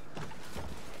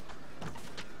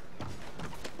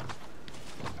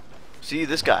 See,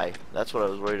 this guy. That's what I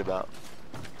was worried about.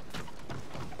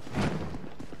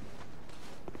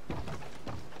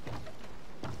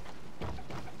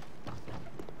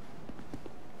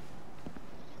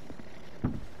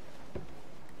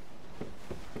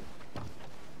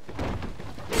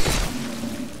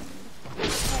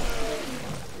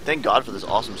 Thank God for this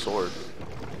awesome sword.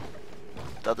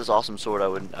 Without this awesome sword,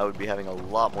 I would be having a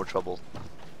lot more trouble.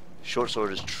 Short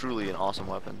sword is truly an awesome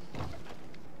weapon.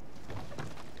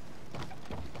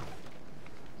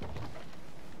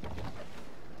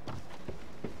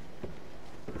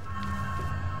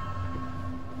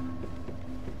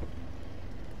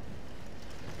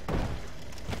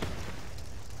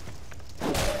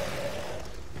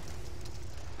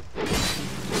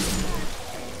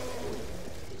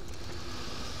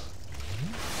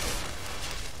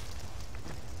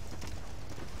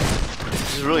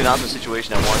 This is really not the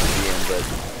situation I wanted to be in,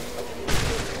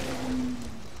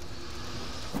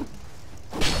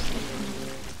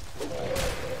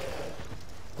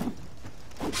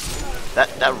 but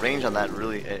that range on that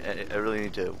really, I really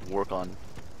need to work on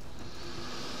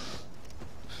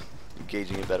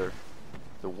gauging it better.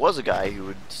 There was a guy who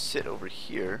would sit over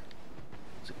here.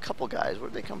 There's a couple guys.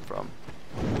 Where'd they come from?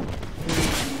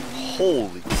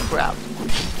 Holy crap!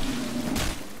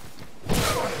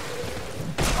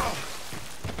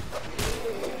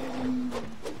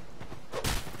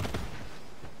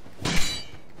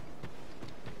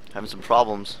 Having some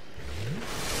problems.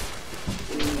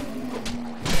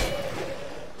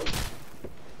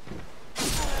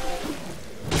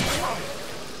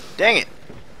 Dang it!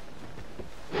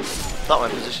 Thought my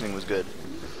positioning was good.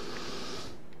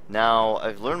 Now,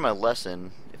 I've learned my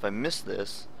lesson. If I miss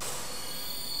this,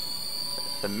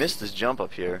 jump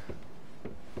up here,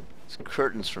 it's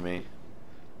curtains for me.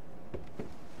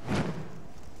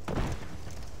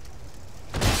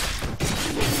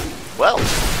 Well!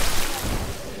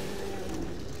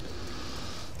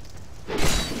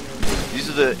 These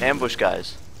are the ambush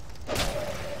guys.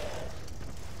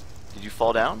 Did you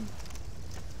fall down?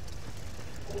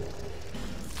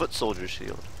 Foot soldier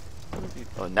shield.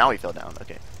 Oh, now he fell down.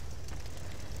 Okay.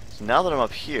 So now that I'm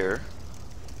up here,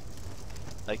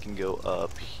 I can go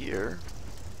up here.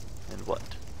 And what?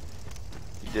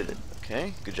 You did it.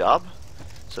 Okay, good job.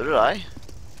 So did I.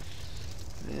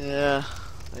 Yeah.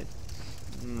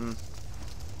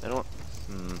 I don't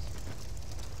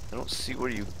see where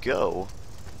you go.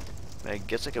 I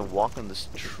guess I can walk on this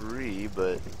tree,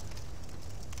 but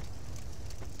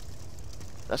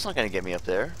that's not gonna get me up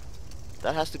there.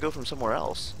 That has to go from somewhere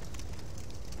else.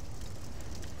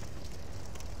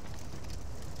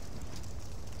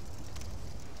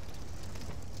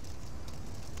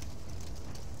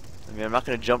 I mean, I'm not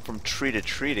gonna jump from tree to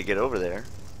tree to get over there.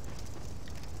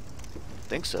 I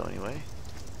think so, anyway.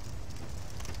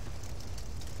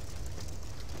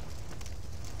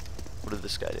 What did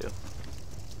this guy do?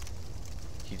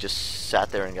 He just sat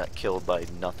there and got killed by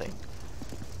nothing.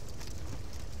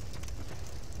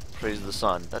 Praise the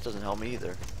sun. That doesn't help me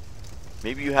either.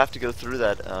 Maybe you have to go through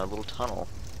that little tunnel.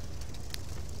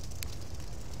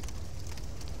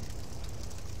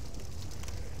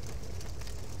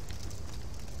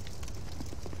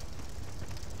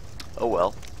 Oh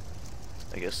well.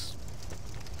 I guess.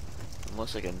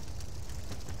 Unless I can...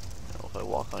 No, if I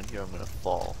walk on here, I'm gonna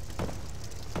fall.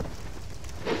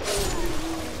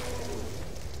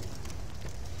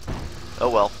 Oh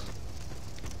well.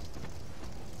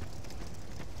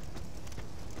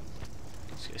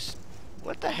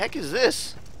 What the heck is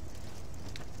this?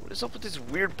 What is up with these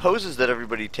weird poses that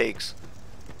everybody takes?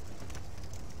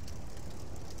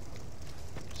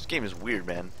 This game is weird,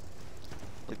 man.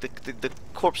 Like, the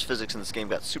corpse physics in this game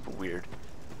got super weird.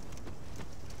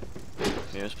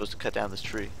 Maybe I'm supposed to cut down this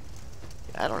tree.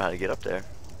 I don't know how to get up there.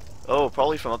 Oh,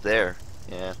 probably from up there.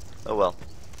 Yeah. Oh well.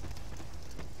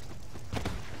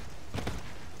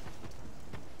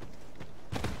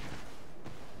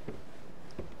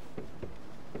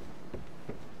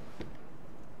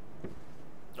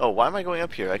 Oh, why am I going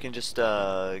up here? I can just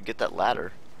get that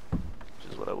ladder,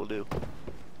 which is what I will do.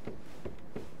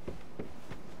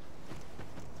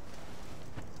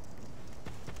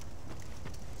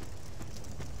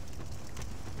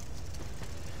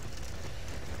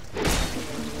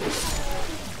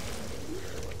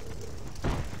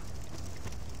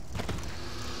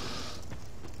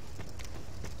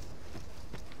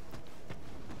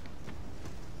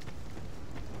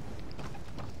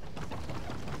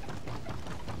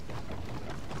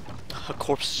 A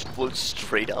corpse floats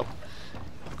straight up.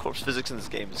 Corpse physics in this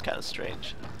game is kind of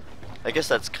strange. I guess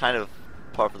that's kind of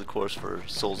par for the course for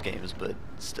Souls games, but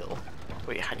still.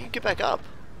 Wait, how do you get back up?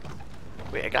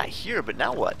 Wait, I got here, but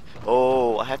now what?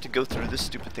 Oh, I have to go through this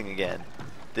stupid thing again.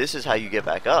 This is how you get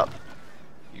back up.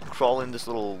 You crawl in this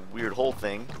little weird hole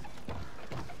thing.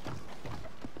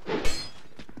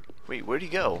 Wait, where'd he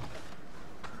go?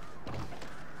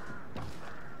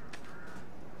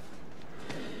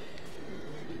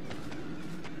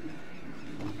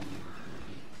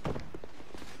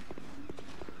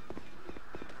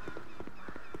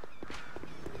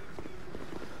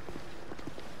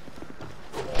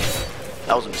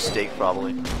 That was a mistake,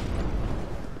 probably.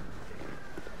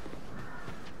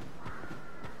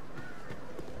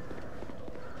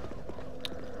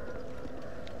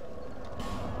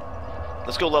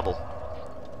 Let's go level.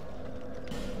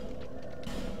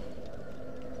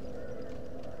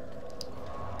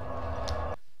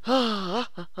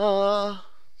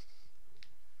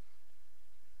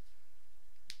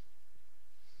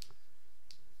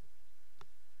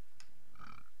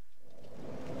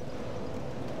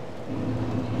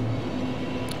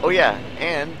 Oh yeah,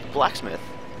 and blacksmith.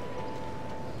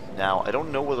 Now, I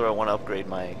don't know whether I want to upgrade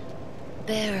my...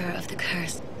 Bearer of the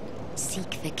curse,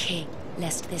 seek the king,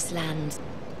 lest this land...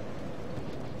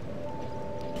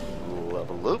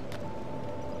 Level up.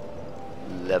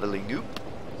 Leveling up.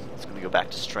 It's gonna go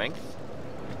back to strength.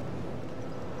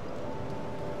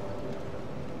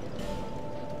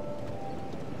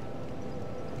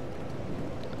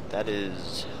 That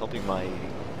is helping my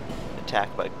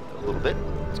attack by a little bit.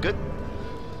 It's good.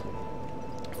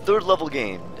 Third level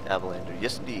gained, Avalander.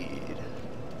 Yes, indeed.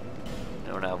 I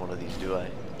don't have one of these, do I?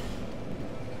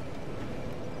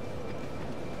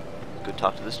 Go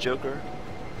talk to this joker.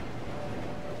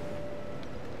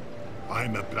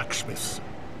 I'm a blacksmith.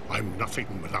 I'm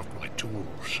nothing without my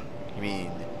tools. You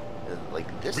mean,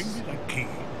 like this? Bring me that key.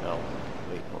 No.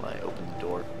 Wait, will I open the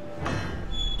door?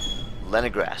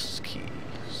 Leningrass key.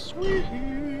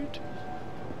 Sweet.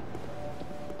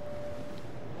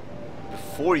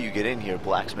 Before you get in here,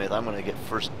 blacksmith, I'm gonna get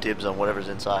first dibs on whatever's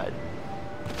inside.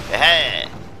 Hey!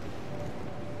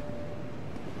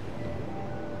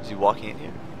 Is he walking in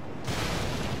here?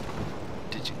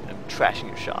 I'm trashing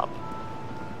your shop.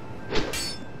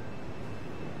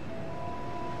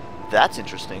 That's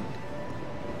interesting.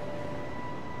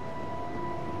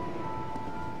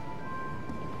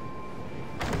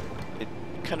 It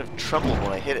kind of trembled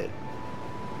when I hit it.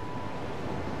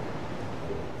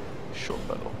 Short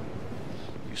bow.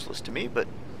 Useless to me, but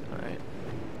alright.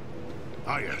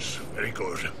 Ah yes, very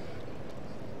good.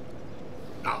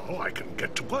 Now I can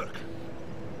get to work.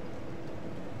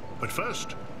 But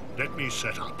first, let me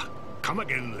set up. Come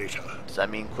again later. Does that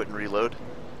mean quit and reload?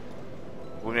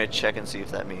 We're gonna check and see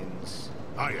if that means...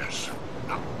 Ah yes,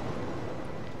 now.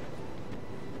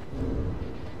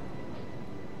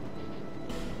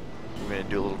 We're gonna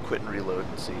do a little quit and reload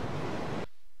and see.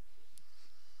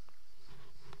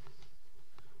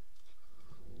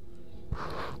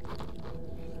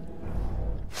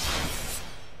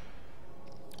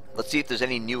 Let's see if there's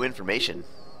any new information.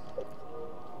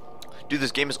 Dude,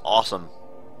 this game is awesome.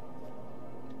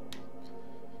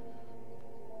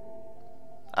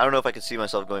 I don't know if I can see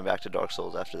myself going back to Dark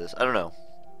Souls after this. I don't know.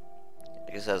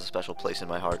 I guess it has a special place in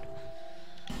my heart.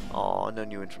 Aw, no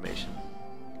new information.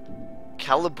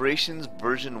 Calibrations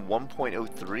version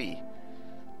 1.03.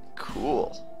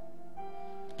 Cool.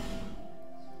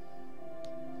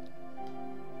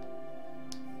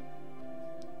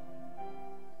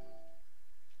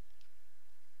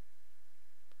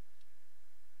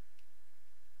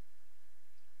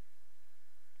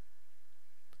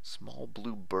 Small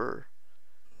blue burr.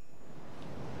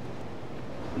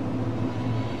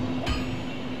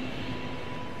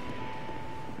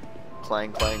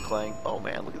 Clang, clang, clang. Oh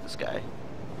man, look at this guy.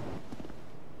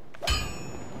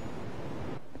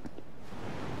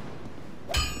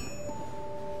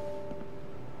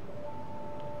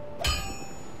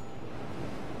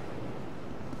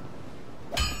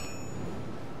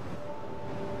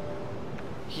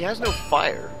 He has no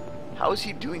fire. How is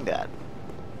he doing that?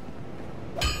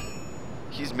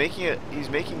 He's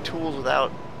making tools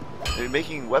without,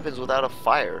 making weapons without a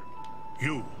fire.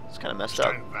 You. It's kind of messed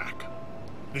up. Stand back.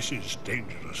 This is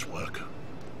dangerous work.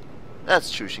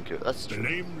 That's true, Shinku. That's The true.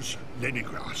 name's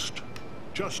Lenigrast.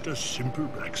 Just a simple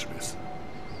blacksmith.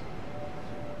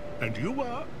 And you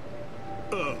are...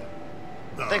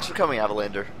 Thanks for coming,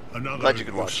 Avalander. Another Glad you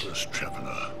could watch. useless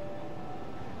traveler.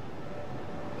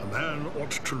 A man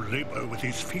ought to labor with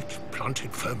his feet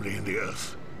planted firmly in the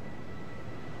earth.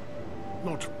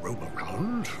 Not roam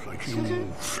around like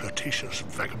you flirtatious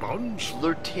vagabonds.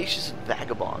 Flirtatious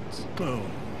vagabonds. Oh,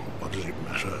 what does it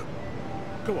matter?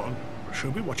 Go on,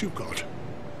 show me what you've got.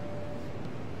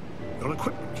 Your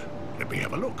equipment. Let me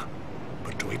have a look.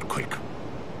 But do it quick.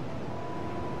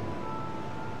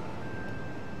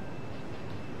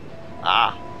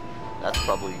 Ah, that's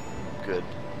probably good.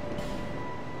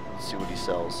 Let's see what he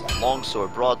sells.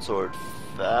 Longsword, broadsword,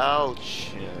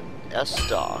 falchion,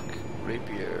 estoc,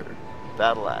 rapier,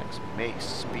 battle axe, mace,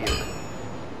 spear.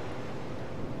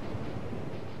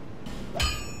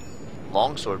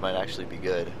 Longsword might actually be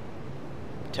good.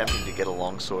 Tempting to get a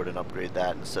longsword and upgrade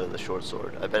that instead of the short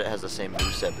sword. I bet it has the same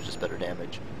moveset but just better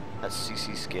damage. That's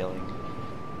CC scaling.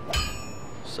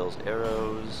 Sells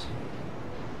arrows.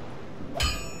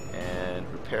 And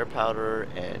repair powder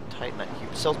and titanite.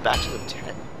 He sells batches of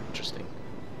 10. Interesting.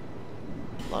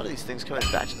 A lot of these things come in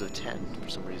batches of 10 for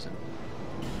some reason.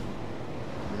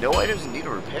 No items in need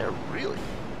of repair, really.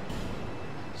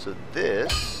 So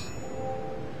this,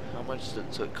 how much does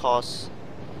it, so it costs,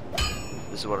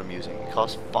 this is what I'm using. It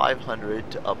costs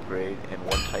 500 to upgrade and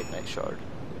 1 titanite shard.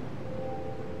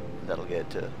 That'll get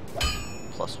to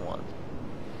 +1.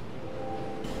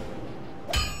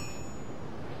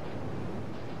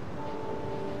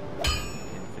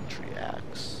 Infantry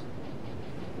axe.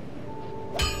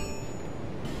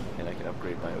 And I can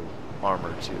upgrade my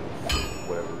armor too, for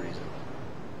whatever reason.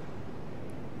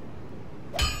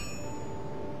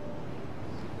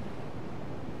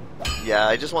 Yeah,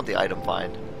 I just want the item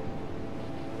find.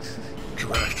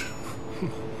 Drat.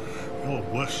 You're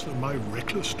worse than my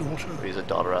reckless daughter. There's a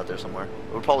daughter out there somewhere.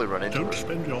 We'll probably run into Don't her.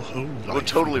 spend your whole life. We'll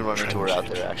totally in run into her out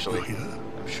transit, there, actually. you hear?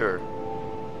 I'm sure.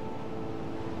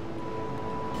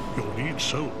 You'll need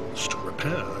souls to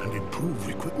repair and improve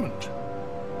equipment.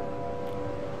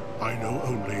 I know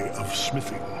only of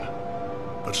smithing,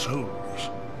 but souls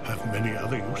have many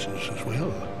other uses as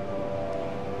well.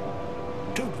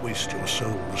 Don't waste your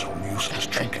souls on useless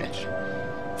trinkets.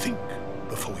 Think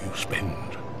before you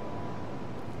spend.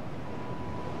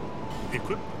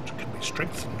 Equipment can be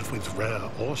strengthened with rare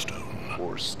ore stone,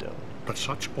 Or stone. but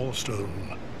such ore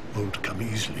stone won't come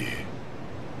easily.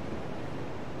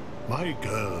 My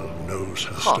girl knows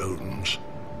her stones,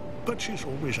 but she's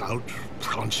always out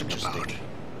prancing Interesting. about.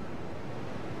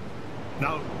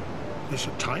 Now, there's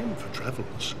a time for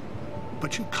travels,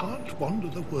 but you can't wander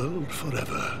the world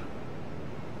forever.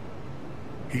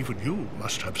 Even you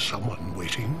must have someone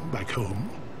waiting back home.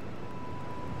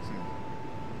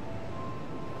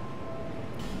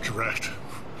 Drat.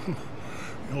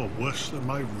 You're worse than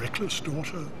my reckless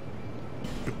daughter.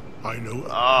 I know.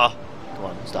 Ah! Come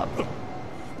on, stop.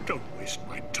 Don't waste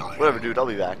my time. Whatever, dude, I'll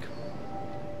be back.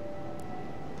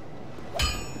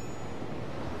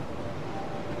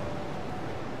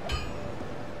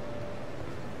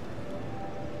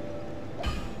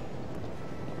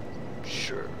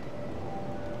 Sure.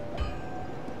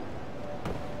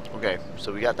 Okay,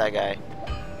 so we got that guy.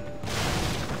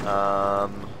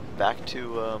 Back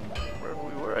to, wherever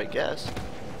we were, I guess.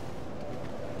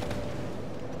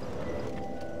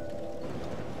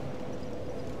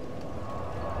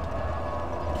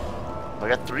 I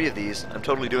got 3 of these. I'm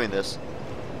totally doing this.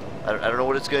 I don't know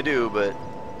what it's gonna do, but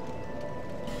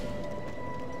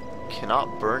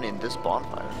cannot burn in this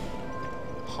bonfire.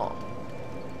 Huh.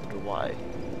 Wonder why.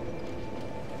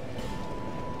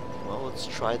 Well, let's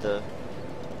try the.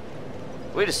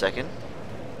 Wait a second.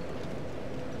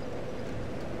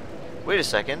 Wait a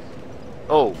second.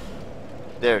 Oh.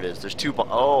 There it is. There's two.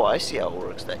 Oh, I see how it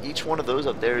works. That each one of those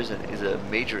up there is a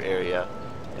major area,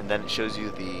 and then it shows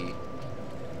you the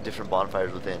different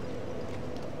bonfires within.